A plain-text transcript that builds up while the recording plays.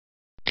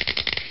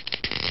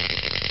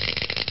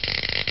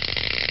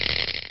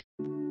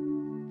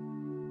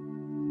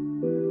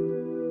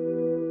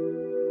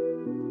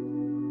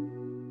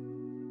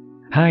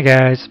Hi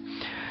guys!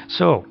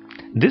 So,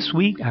 this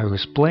week I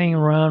was playing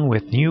around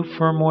with new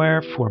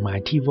firmware for my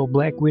TiVo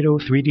Black Widow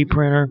 3D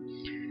printer,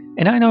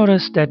 and I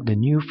noticed that the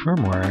new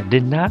firmware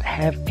did not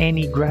have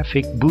any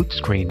graphic boot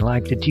screen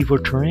like the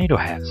TiVo Tornado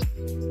has.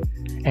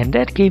 And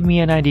that gave me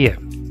an idea.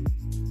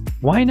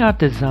 Why not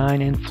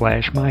design and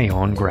flash my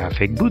own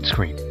graphic boot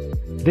screen?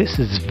 This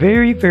is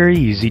very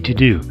easy to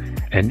do,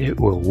 and it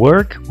will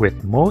work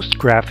with most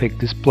graphic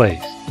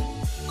displays.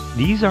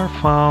 These are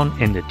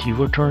found in the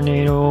TiVo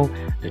Tornado,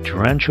 the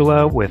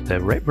Tarantula with the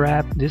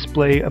Ruiraptor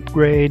display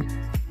upgrade,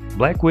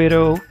 Black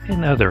Widow,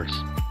 and others.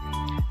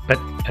 But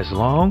as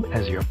long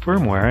as your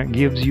firmware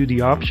gives you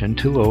the option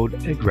to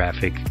load a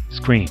graphic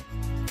screen.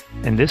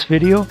 In this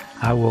video,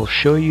 I will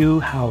show you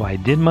how I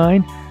did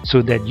mine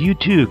so that you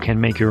too can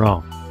make your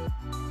own.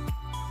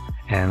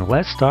 And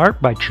let's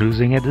start by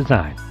choosing a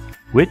design,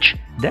 which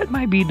that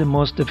might be the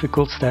most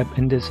difficult step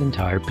in this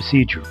entire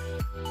procedure.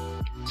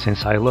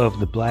 Since I love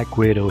the Black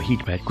Widow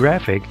heat map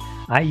graphic,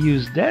 I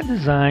used that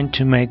design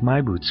to make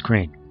my boot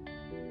screen.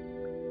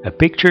 A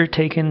picture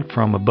taken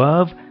from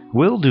above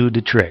will do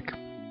the trick.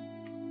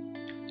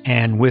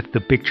 And with the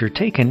picture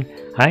taken,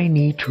 I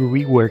need to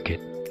rework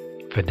it.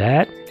 For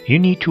that, you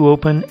need to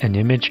open an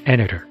image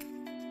editor.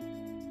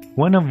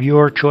 One of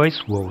your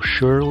choice will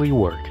surely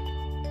work.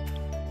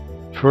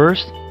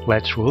 First,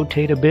 let's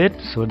rotate a bit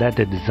so that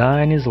the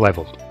design is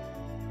leveled.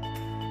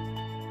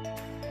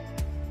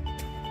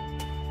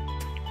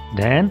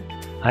 Then,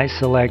 I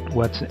select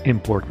what's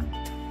important.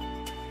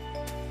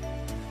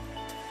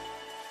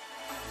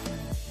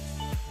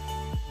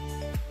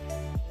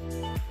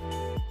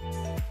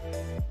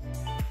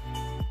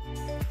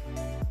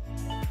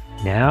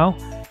 Now,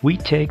 we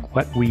take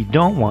what we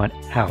don't want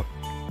out.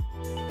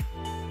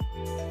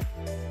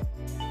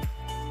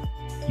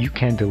 You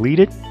can delete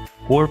it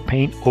or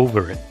paint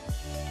over it.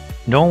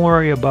 Don't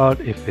worry about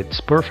if it's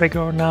perfect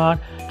or not,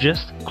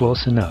 just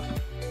close enough.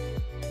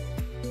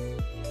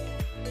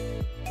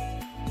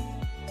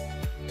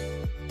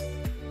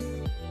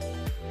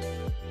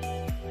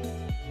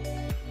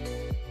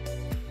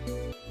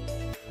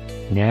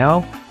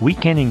 Now we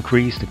can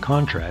increase the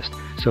contrast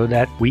so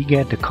that we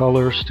get the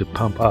colors to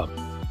pump up.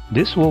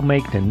 This will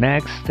make the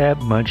next step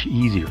much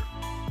easier.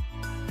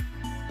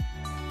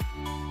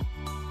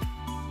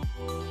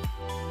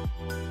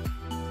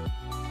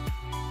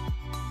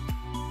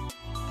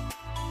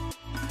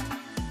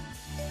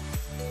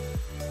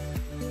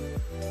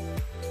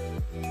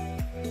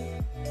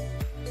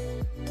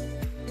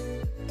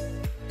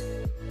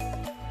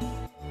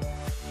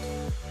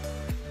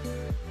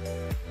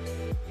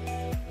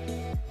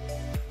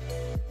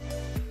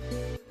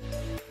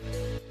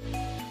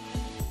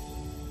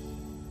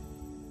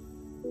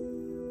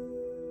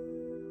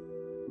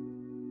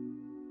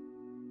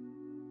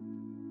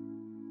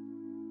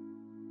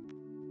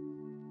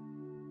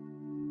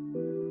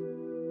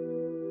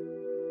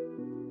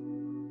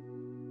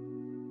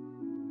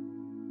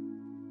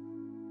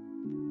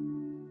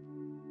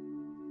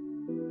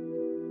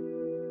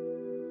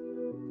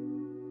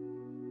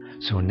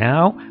 So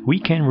now we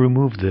can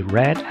remove the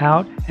red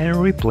out and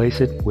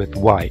replace it with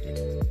white.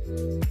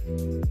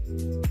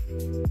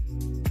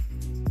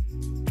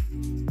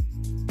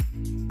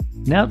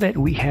 Now that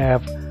we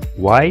have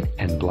white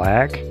and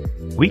black,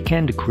 we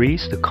can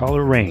decrease the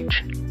color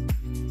range.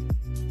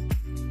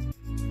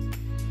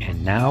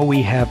 And now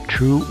we have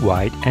true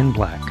white and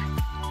black.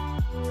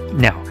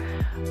 Now,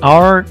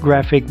 our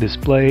graphic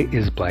display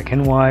is black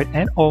and white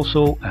and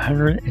also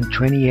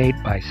 128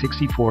 by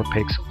 64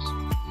 pixels.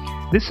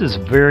 This is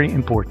very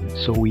important,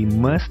 so we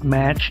must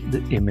match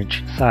the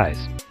image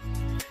size.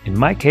 In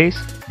my case,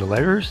 the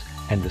letters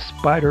and the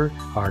spider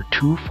are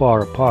too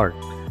far apart,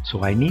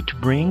 so I need to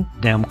bring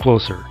them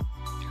closer.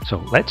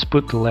 So let's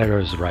put the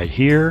letters right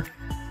here.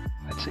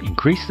 Let's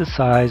increase the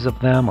size of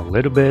them a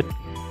little bit.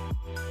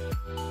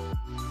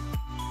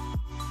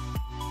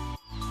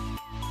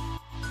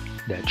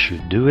 That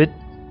should do it.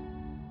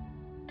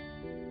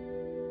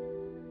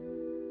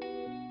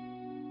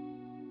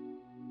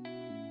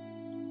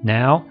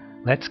 Now,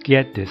 let's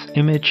get this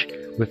image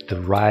with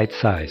the right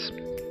size.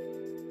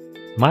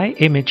 My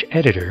image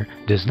editor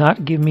does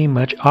not give me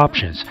much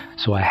options,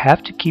 so I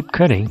have to keep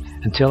cutting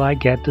until I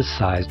get the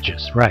size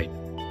just right,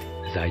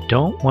 as I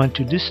don't want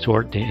to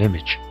distort the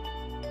image.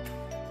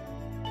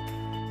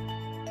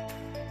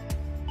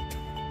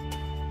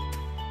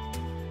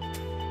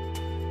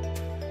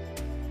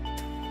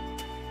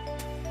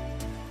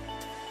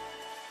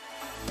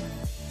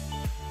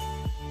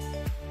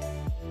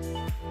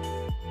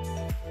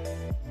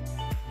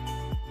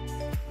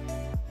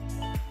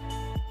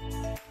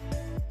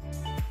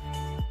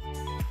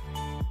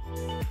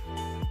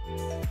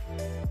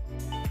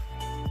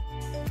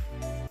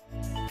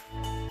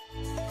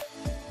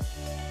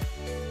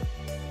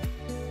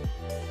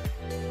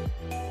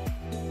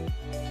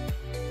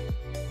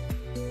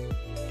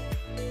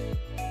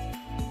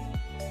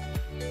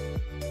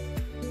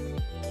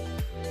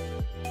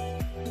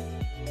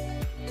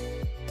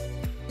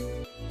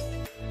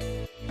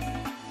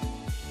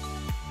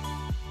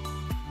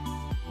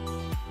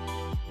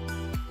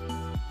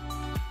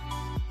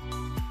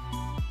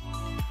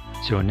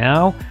 So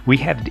now we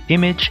have the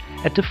image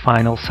at the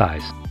final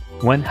size,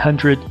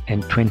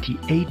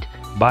 128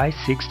 by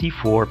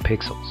 64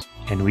 pixels.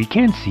 And we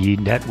can see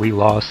that we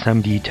lost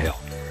some detail.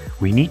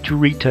 We need to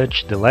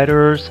retouch the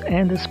letters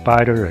and the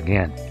spider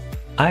again.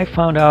 I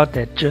found out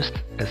that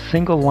just a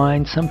single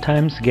line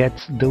sometimes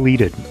gets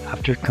deleted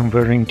after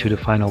converting to the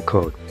final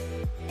code.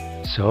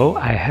 So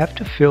I have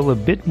to fill a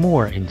bit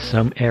more in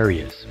some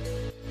areas.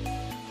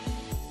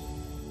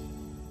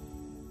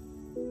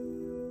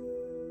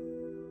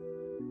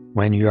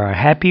 When you are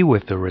happy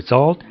with the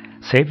result,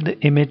 save the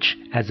image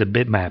as a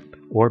bitmap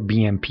or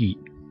BMP.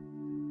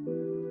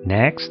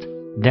 Next,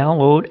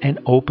 download and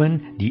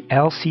open the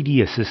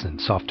LCD Assistant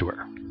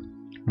software.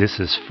 This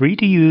is free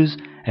to use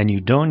and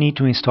you don't need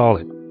to install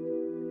it.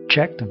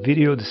 Check the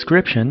video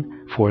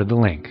description for the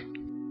link.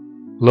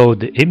 Load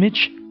the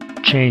image,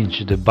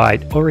 change the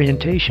byte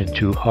orientation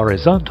to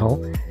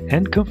horizontal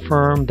and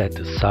confirm that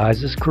the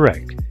size is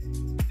correct.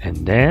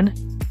 And then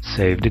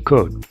save the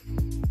code.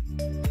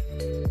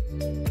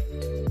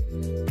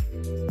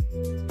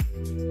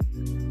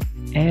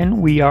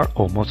 And we are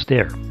almost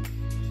there.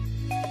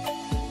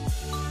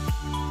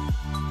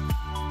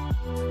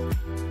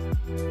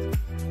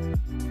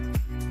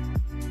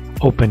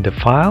 Open the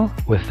file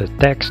with the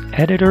text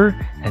editor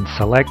and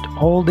select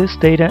all this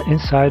data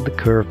inside the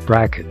curved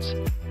brackets.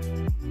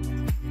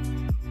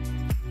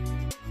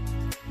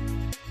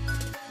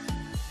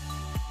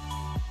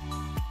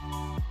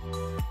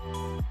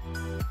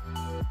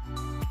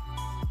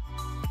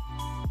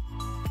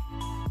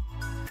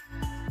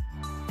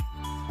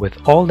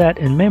 With all that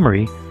in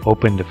memory,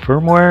 open the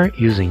firmware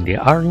using the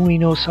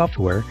Arduino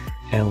software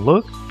and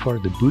look for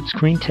the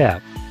Bootscreen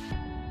tab.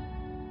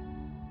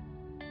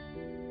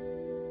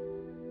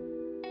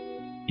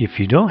 If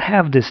you don't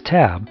have this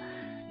tab,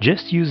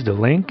 just use the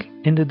link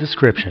in the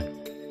description.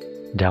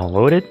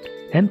 Download it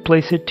and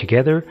place it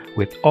together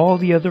with all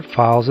the other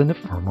files in the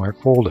firmware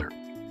folder.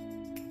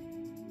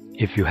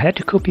 If you had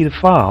to copy the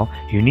file,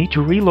 you need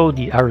to reload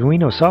the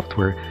Arduino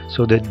software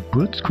so that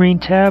Bootscreen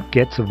tab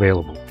gets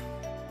available.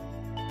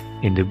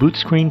 In the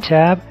Bootscreen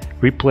tab,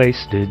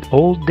 replace the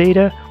old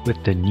data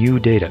with the new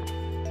data.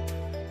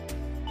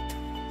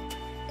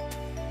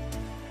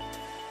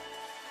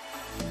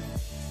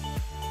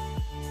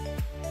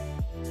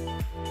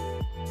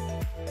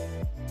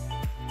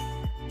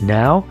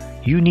 Now,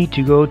 you need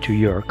to go to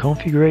your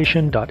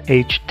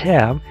configuration.h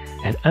tab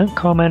and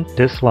uncomment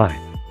this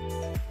line.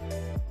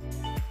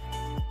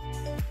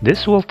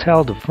 This will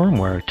tell the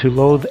firmware to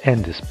load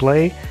and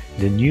display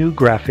the new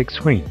graphic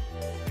screen.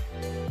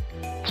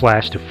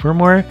 Flash the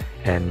firmware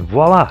and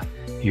voila!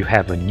 You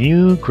have a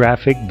new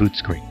graphic boot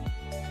screen.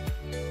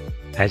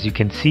 As you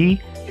can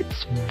see,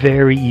 it's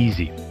very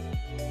easy.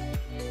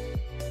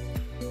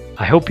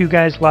 I hope you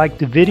guys liked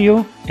the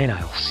video and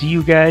I'll see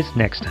you guys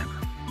next time.